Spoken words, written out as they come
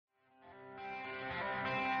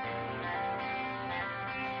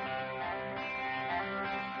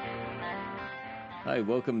Hi,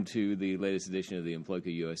 welcome to the latest edition of the Employco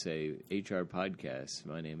USA HR podcast.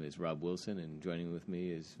 My name is Rob Wilson, and joining with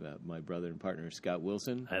me is my brother and partner, Scott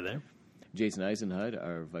Wilson. Hi there. Jason Eisenhut,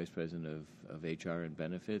 our Vice President of HR and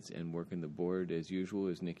Benefits, and working the board, as usual,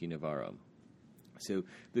 is Nikki Navarro. So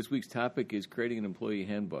this week's topic is creating an employee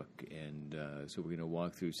handbook, and so we're going to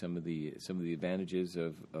walk through some of the advantages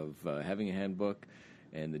of having a handbook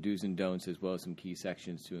and the do's and don'ts, as well as some key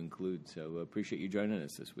sections to include. So appreciate you joining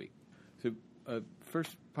us this week. So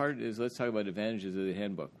first part is let's talk about advantages of the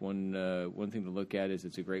handbook. One thing to look at is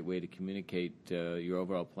it's a great way to communicate your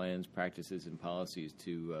overall plans, practices, and policies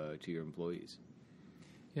to your employees.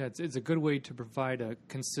 Yeah, it's a good way to provide a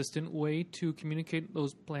consistent way to communicate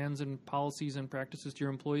those plans and policies and practices to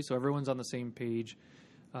your employees so everyone's on the same page.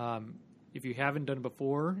 If you haven't done it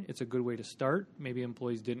before, it's a good way to start. Maybe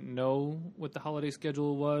employees didn't know what the holiday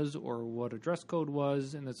schedule was or what a dress code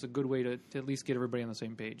was, and it's a good way to at least get everybody on the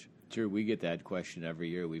same page. Sure, we get that question every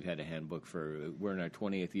year. We've had a handbook we're in our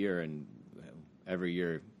 20th year, and every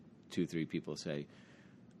year 2-3 people say,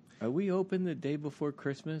 are we open the day before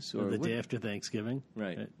Christmas? Or the day after Thanksgiving?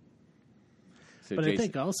 Right. So but Jason, I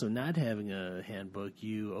think also not having a handbook,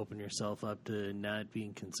 you open yourself up to not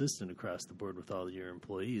being consistent across the board with all your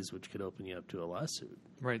employees, which could open you up to a lawsuit.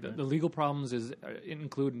 Right. The legal problems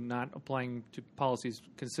include not applying to policies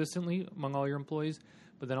consistently among all your employees,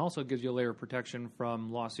 but then also gives you a layer of protection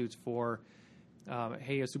from lawsuits for,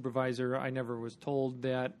 hey, a supervisor, I never was told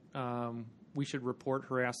that we should report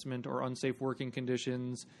harassment or unsafe working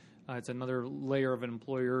conditions. It's another layer of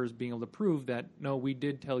employers being able to prove that, no, we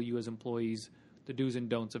did tell you as employees the do's and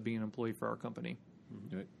don'ts of being an employee for our company.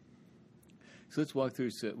 Mm-hmm. Right. So let's walk through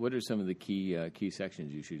what are some of the key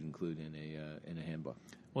sections you should include in a handbook.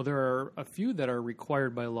 Well, there are a few that are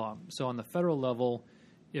required by law. So on the federal level,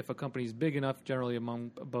 if a company is big enough, generally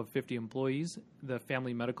above 50 employees, the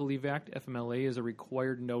Family Medical Leave Act, FMLA, is a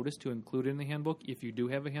required notice to include in the handbook if you do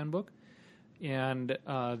have a handbook. And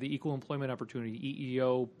the Equal Employment Opportunity,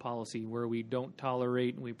 EEO policy, where we don't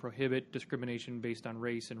tolerate and we prohibit discrimination based on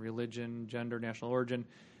race and religion, gender, national origin.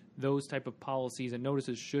 Those type of policies and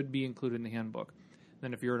notices should be included in the handbook.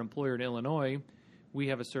 Then if you're an employer in Illinois, we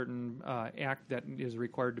have a certain act that is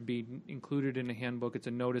required to be included in the handbook. It's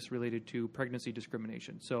a notice related to pregnancy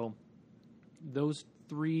discrimination. So those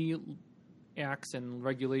 3 acts and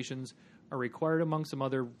regulations are required among some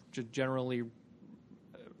other generally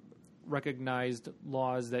recognized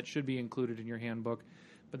laws that should be included in your handbook.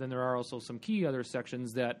 But then there are also some key other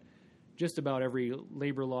sections that just about every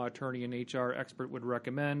labor law attorney and HR expert would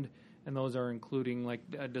recommend, and those are including like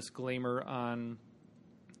a disclaimer on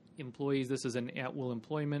employees. This is an at-will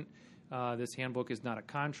employment. This handbook is not a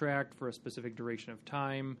contract for a specific duration of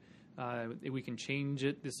time. We can change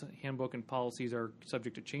it. This handbook and policies are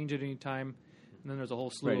subject to change at any time. And then there's a whole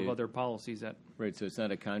slew of other policies that... Right, so it's not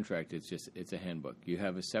a contract, it's a handbook. You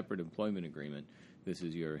have a separate employment agreement. This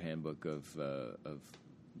is your handbook of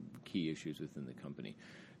key issues within the company.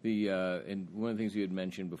 And one of the things you had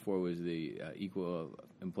mentioned before was the Equal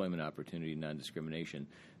Employment Opportunity Non-Discrimination.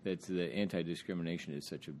 That the anti-discrimination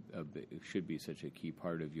is should be such a key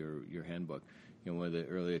part of your handbook. You know, one of the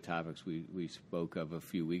earlier topics we spoke of a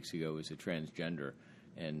few weeks ago was a transgender.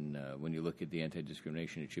 And when you look at the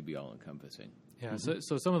anti-discrimination, it should be all-encompassing. Yeah,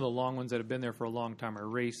 so some of the long ones that have been there for a long time are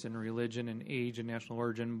race and religion and age and national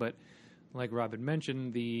origin. But like Rob had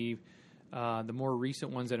mentioned, the more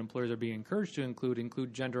recent ones that employers are being encouraged to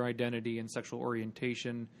include gender identity and sexual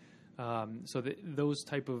orientation. So those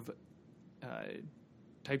types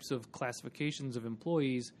of classifications of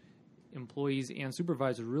employees and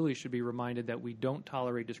supervisors really should be reminded that we don't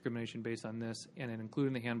tolerate discrimination based on this, and include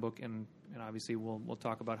in the handbook. And obviously we'll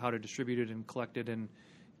talk about how to distribute it and collect it and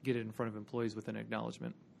get it in front of employees with an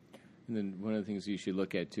acknowledgement. And then one of the things you should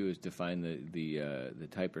look at too is define the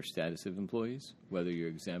type or status of employees, whether you're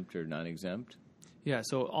exempt or non-exempt. Yeah,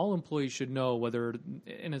 so all employees should know whether,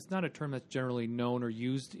 and it's not a term that's generally known or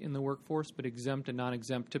used in the workforce, but exempt and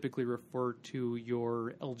non-exempt typically refer to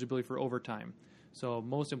your eligibility for overtime. So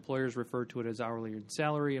most employers refer to it as hourly and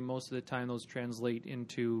salary, and most of the time those translate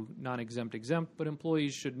into non-exempt, exempt, but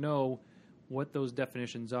employees should know what those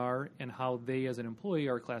definitions are and how they as an employee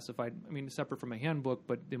are classified. I mean, separate from a handbook,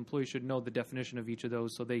 but the employee should know the definition of each of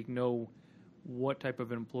those so they know what type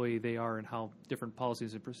of employee they are and how different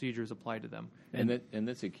policies and procedures apply to them. And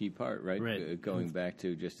that's a key part, right? Going back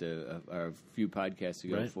to just a few podcasts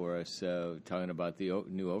ago for us talking about the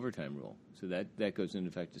new overtime rule. So that goes into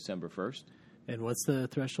effect December 1st. And what's the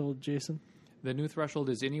threshold, Jason? The new threshold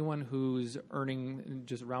is anyone who's earning,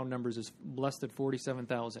 just round numbers, is less than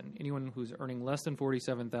 $47,000. Anyone who's earning less than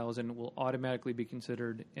 $47,000 will automatically be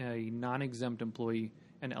considered a non-exempt employee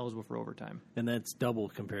and eligible for overtime. And that's double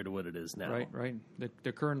compared to what it is now. Right.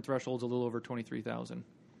 The current threshold's a little over 23,000.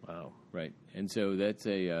 Wow. Right, and so that's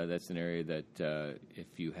an area that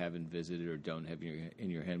if you haven't visited or don't have in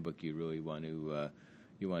your handbook, you really want to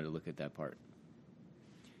look at that part.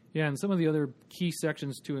 Yeah, and some of the other key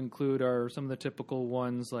sections to include are some of the typical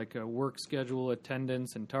ones like work schedule,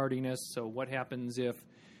 attendance, and tardiness. So what happens if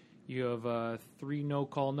you have 3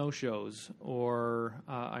 no-call, no-shows, or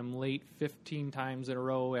I'm late 15 times in a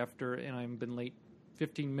row and I've been late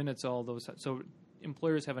 15 minutes all those. So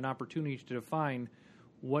employers have an opportunity to define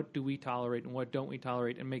what do we tolerate and what don't we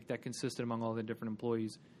tolerate and make that consistent among all the different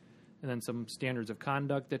employees. And then some standards of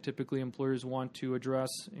conduct that typically employers want to address,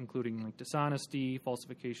 including like dishonesty,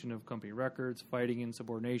 falsification of company records, fighting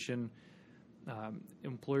insubordination.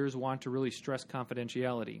 Employers want to really stress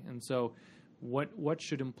confidentiality. And so what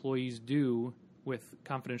should employees do with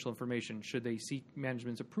confidential information? Should they seek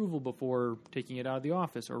management's approval before taking it out of the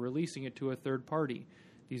office or releasing it to a third party?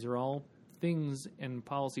 These are all things and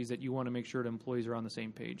policies that you want to make sure that employees are on the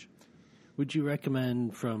same page. Would you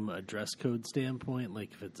recommend from a dress code standpoint,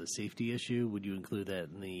 like if it's a safety issue, would you include that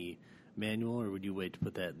in the manual or would you wait to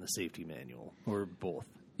put that in the safety manual or both?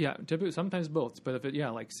 Yeah, typically sometimes both. But if it,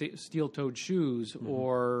 like steel-toed shoes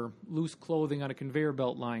or loose clothing on a conveyor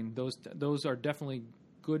belt line, those are definitely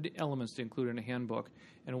good elements to include in a handbook.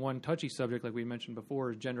 And one touchy subject, like we mentioned before,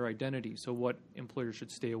 is gender identity. So what employers should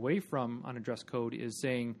stay away from on a dress code is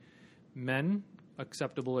saying men,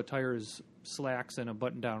 acceptable attire is slacks and a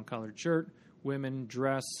button-down collared shirt. Women,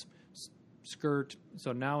 dress, skirt.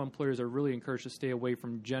 So now employers are really encouraged to stay away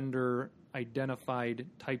from gender-identified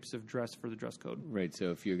types of dress for the dress code. Right,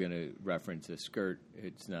 so if you're going to reference a skirt,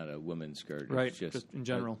 it's not a woman's skirt. Right, It's just in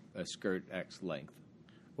general. A skirt X length.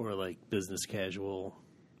 Or like business casual.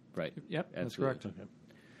 Right. Yep, absolutely. that's correct.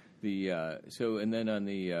 Okay. And then on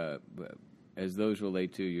the as those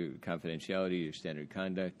relate to your confidentiality, your standard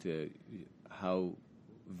conduct, how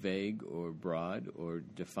vague or broad or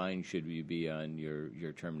defined should you be on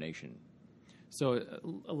your termination? So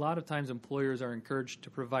a lot of times employers are encouraged to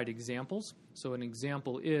provide examples. So an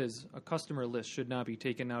example is a customer list should not be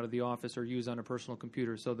taken out of the office or used on a personal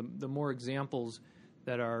computer. So the more examples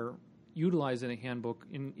that are utilized in a handbook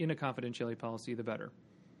in a confidentiality policy, the better.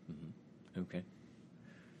 Mm-hmm. Okay.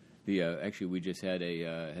 Actually, we just had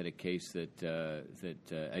a case that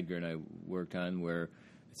Edgar and I worked on where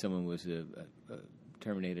someone was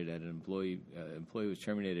terminated at an employee. Employee was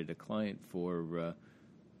terminated at a client for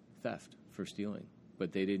theft, for stealing,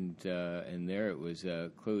 but they didn't. And there it was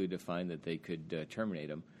clearly defined that they could terminate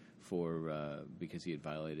him because he had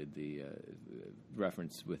violated the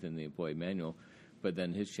reference within the employee manual. But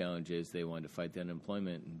then his challenge is they wanted to fight the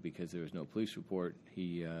unemployment, and because there was no police report,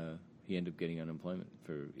 he ended up getting unemployment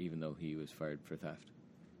even though he was fired for theft.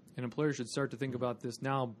 And employers should start to think about this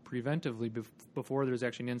now preventively before there's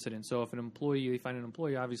actually an incident. So if they find an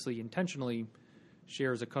employee obviously intentionally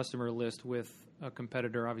shares a customer list with a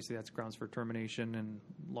competitor, obviously that's grounds for termination and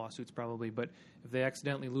lawsuits probably. But if they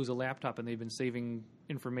accidentally lose a laptop and they've been saving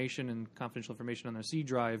information and confidential information on their C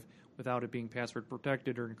drive without it being password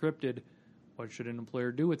protected or encrypted, what should an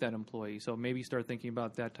employer do with that employee? So maybe start thinking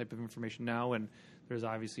about that type of information now. And there's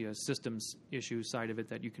obviously a systems issue side of it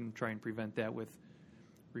that you can try and prevent that with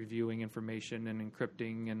reviewing information and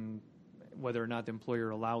encrypting, and whether or not the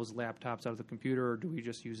employer allows laptops out of the computer or do we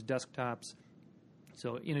just use desktops.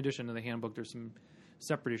 So in addition to the handbook, there's some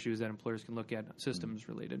separate issues that employers can look at, systems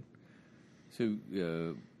related. So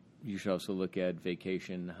you should also look at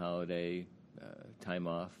vacation, holiday, time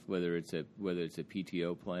off, whether it's a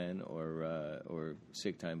PTO plan or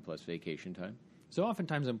sick time plus vacation time. So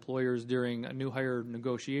oftentimes employers during a new hire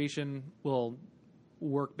negotiation will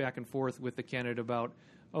work back and forth with the candidate about,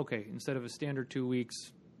 okay, instead of a standard 2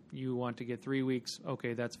 weeks, you want to get 3 weeks.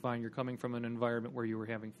 Okay, that's fine. You're coming from an environment where you were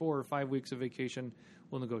having 4 or 5 weeks of vacation.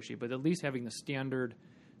 We'll negotiate. But at least having the standard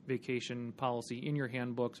vacation policy in your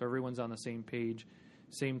handbook so everyone's on the same page,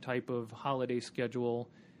 same type of holiday schedule,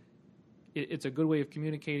 it's a good way of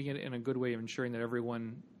communicating it and a good way of ensuring that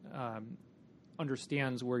everyone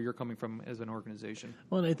understands where you're coming from as an organization.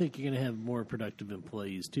 Well, and I think you're going to have more productive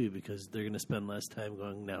employees, too, because they're going to spend less time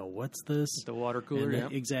going, now, what's this? The water cooler, yeah.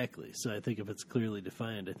 Exactly. So I think if it's clearly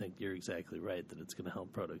defined, I think you're exactly right that it's going to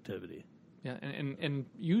help productivity. Yeah, and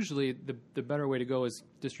usually the better way to go is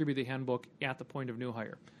distribute the handbook at the point of new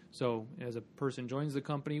hire. So as a person joins the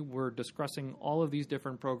company, we're discussing all of these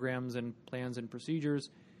different programs and plans and procedures.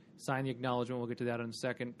 Sign the acknowledgement. We'll get to that in a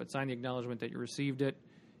second. But sign the acknowledgement that you received it.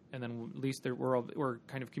 And then at least we're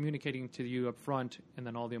kind of communicating to you up front, and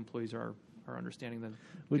then all the employees are understanding the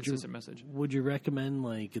consistent message. Would you recommend,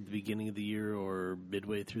 like, at the beginning of the year or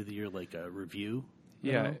midway through the year, like a review?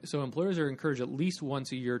 Yeah, so employers are encouraged at least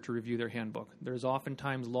once a year to review their handbook. There's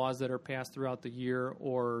oftentimes laws that are passed throughout the year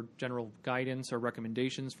or general guidance or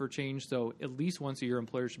recommendations for change. So at least once a year,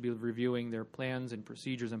 employers should be reviewing their plans and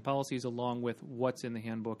procedures and policies along with what's in the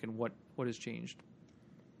handbook and what has changed.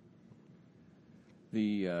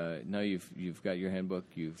 Now you've got your handbook.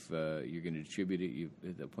 You're going to distribute it.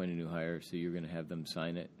 You've appointed a new hire, so you're going to have them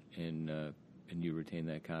sign it, and you retain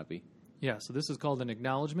that copy. Yeah, so this is called an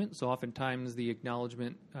acknowledgement. So oftentimes the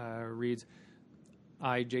acknowledgement reads,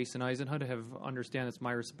 "I, Jason Eisenhut,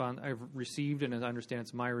 I've received and I understand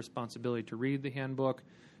it's my responsibility to read the handbook,"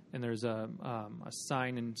 and there's a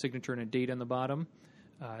sign and signature and a date on the bottom.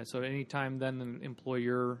 So anytime then the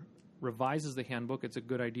employer revises the handbook, it's a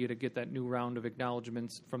good idea to get that new round of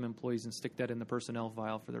acknowledgments from employees and stick that in the personnel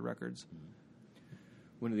file for their records.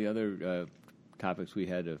 One of the other topics we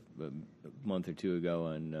had a month or two ago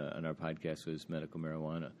on our podcast was medical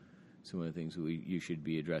marijuana. So one of the things you should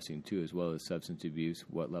be addressing too, as well as substance abuse.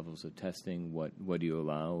 What levels of testing? What do you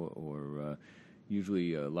allow? Or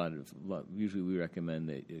usually we recommend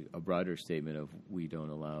that a broader statement of we don't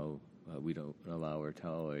allow or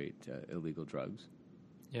tolerate illegal drugs.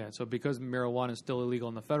 Yeah, so because marijuana is still illegal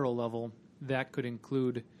on the federal level, that could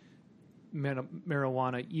include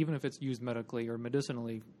marijuana, even if it's used medically or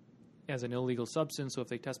medicinally, as an illegal substance. So if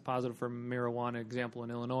they test positive for marijuana, example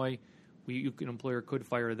in Illinois, an employer could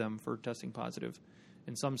fire them for testing positive.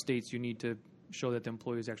 In some states, you need to show that the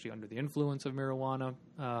employee is actually under the influence of marijuana,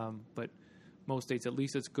 but most states, at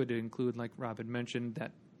least, it's good to include, like Rob had mentioned,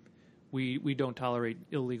 that we don't tolerate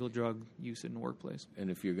illegal drug use in the workplace. And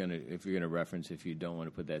if you're gonna reference, if you don't want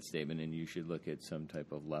to put that statement in, you should look at some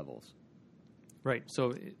type of levels. Right.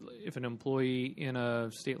 So if an employee in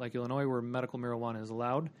a state like Illinois where medical marijuana is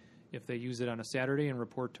allowed, if they use it on a Saturday and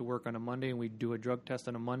report to work on a Monday, and we do a drug test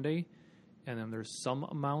on a Monday, and then there's some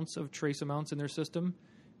amounts of trace amounts in their system,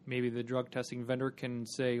 maybe the drug testing vendor can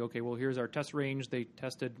say, okay, well, here's our test range. They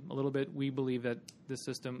tested a little bit. We believe that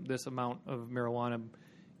this amount of marijuana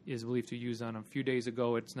is believed to use on a few days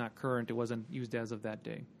ago. It's not current. It wasn't used as of that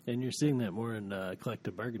day. And you're seeing that more in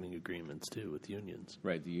collective bargaining agreements, too, with unions.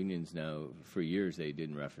 Right. The unions now, for years, they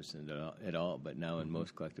didn't reference it at all. But now in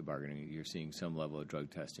most collective bargaining, you're seeing some level of drug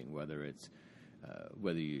testing, whether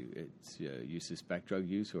you suspect drug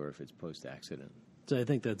use or if it's post-accident. So I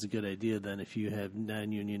think that's a good idea, then, if you have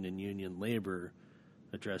non-union and union labor,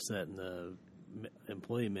 address that in the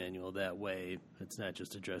employee manual. That way it's not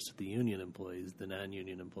just addressed to the union employees. The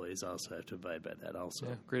non-union employees also have to abide by that also.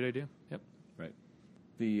 Yeah, great idea. Yep. Right.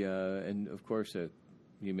 And of course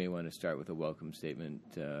you may want to start with a welcome statement,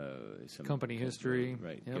 some company history.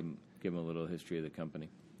 Right. Yep. Give them a little history of the company.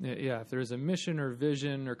 Yeah, if there's a mission or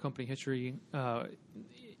vision or company history,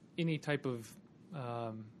 any type of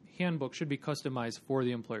handbook should be customized for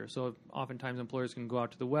the employer. So oftentimes employers can go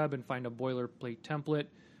out to the web and find a boilerplate template,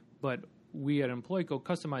 but we at Employco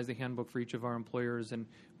customize the handbook for each of our employers, and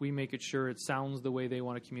we make it sure it sounds the way they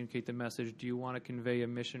want to communicate the message. Do you want to convey a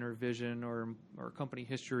mission or vision or company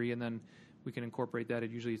history? And then we can incorporate that.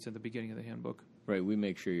 Usually it's at the beginning of the handbook. Right. We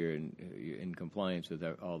make sure you're in compliance with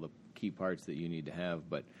all the key parts that you need to have,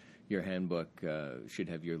 but your handbook should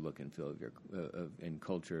have your look and feel of your and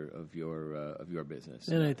culture of your business.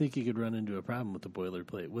 And I think you could run into a problem with the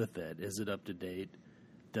boilerplate with that. Is it up to date?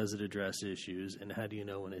 Does it address issues? And how do you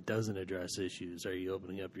know when it doesn't address issues? Are you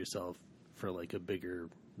opening up yourself for like a bigger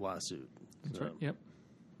lawsuit? That's right. Yep.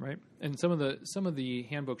 Right. And some of the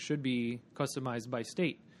handbooks should be customized by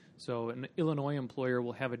state. So an Illinois employer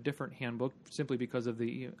will have a different handbook simply because of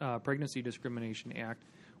the Pregnancy Discrimination Act,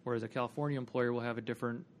 whereas a California employer will have a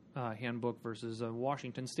different handbook versus a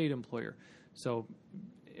Washington State employer. So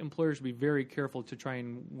employers should be very careful to try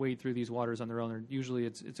and wade through these waters on their own. Usually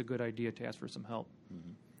it's a good idea to ask for some help.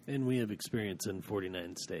 Mm-hmm. And we have experience in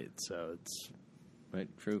 49 states, so it's right.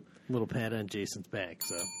 True. A little pat on Jason's back.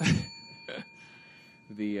 So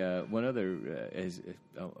the one other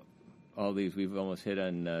all these we've almost hit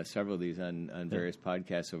on several of these on various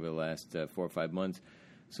podcasts over the last 4 or 5 months.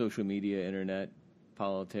 Social media, internet,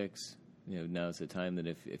 politics. Now's the time that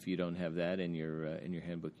if you don't have that in your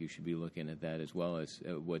handbook, you should be looking at that as well as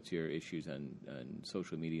what's your issues on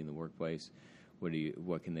social media in the workplace.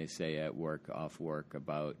 What can they say at work, off work,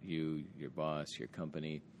 about you, your boss, your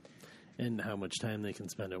company, and how much time they can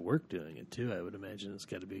spend at work doing it too. I would imagine it's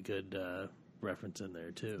got to be a good reference in there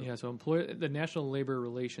too. Yeah. So the National Labor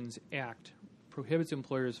Relations Act prohibits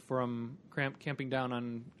employers from clamping down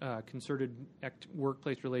on concerted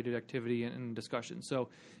workplace-related activity and discussion. So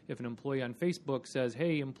if an employee on Facebook says,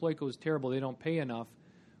 hey, Employco is terrible, they don't pay enough,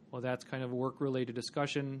 well, that's kind of a work-related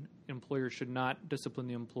discussion. Employers should not discipline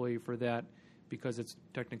the employee for that. because it's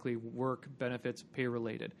technically work, benefits, pay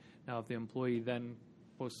related. Now, if the employee then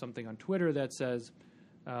posts something on Twitter that says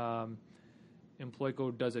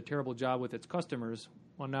Employco does a terrible job with its customers,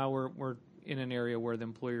 well, now we're in an area where the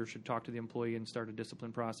employer should talk to the employee and start a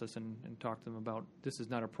discipline process and talk to them about this is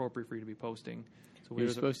not appropriate for you to be so you're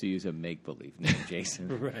supposed to use a make-believe name,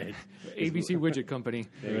 Jason. Right. ABC Widget Company.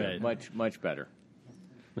 Right. Much better.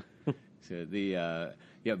 So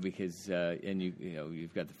because and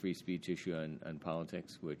you've got the free speech issue on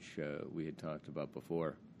politics, which we had talked about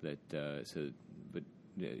before. But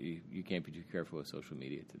you can't be too careful with social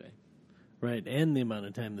media today. Right, and the amount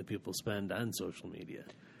of time that people spend on social media.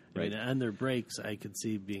 Right. I mean, on their breaks, I could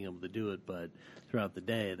see being able to do it, but throughout the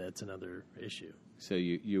day, that's another issue. So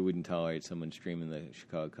you wouldn't tolerate someone streaming the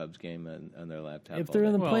Chicago Cubs game on their laptop? If they're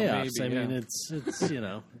in the Well, playoffs, maybe, I mean, yeah. it's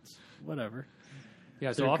it's whatever.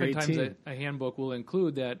 Yeah, so They're a great oftentimes team. a handbook will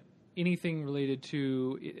include that anything related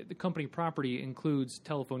to the company property includes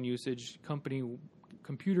telephone usage, company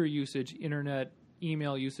computer usage, internet,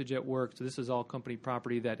 email usage at work. So this is all company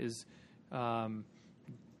property that is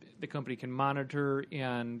the company can monitor,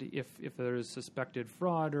 and if there is suspected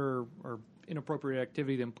fraud or inappropriate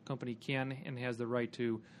activity, the company can and has the right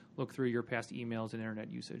to look through your past emails and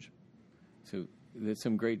internet usage. So there's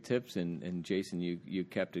some great tips, and Jason, you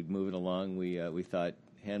kept it moving along. We thought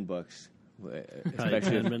handbooks,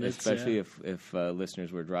 especially 10 minutes, if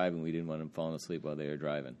listeners were driving, we didn't want them falling asleep while they were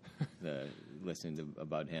driving, listening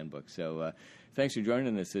about handbooks. So thanks for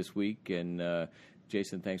joining us this week, and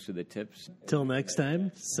Jason, thanks for the tips. Till next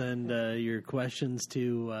time, send your questions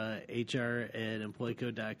to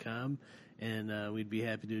hr@employco.com, and we'd be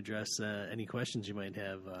happy to address any questions you might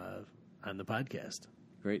have on the podcast.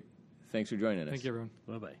 Great. Thanks for joining us. Thank you, everyone.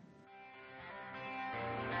 Bye-bye.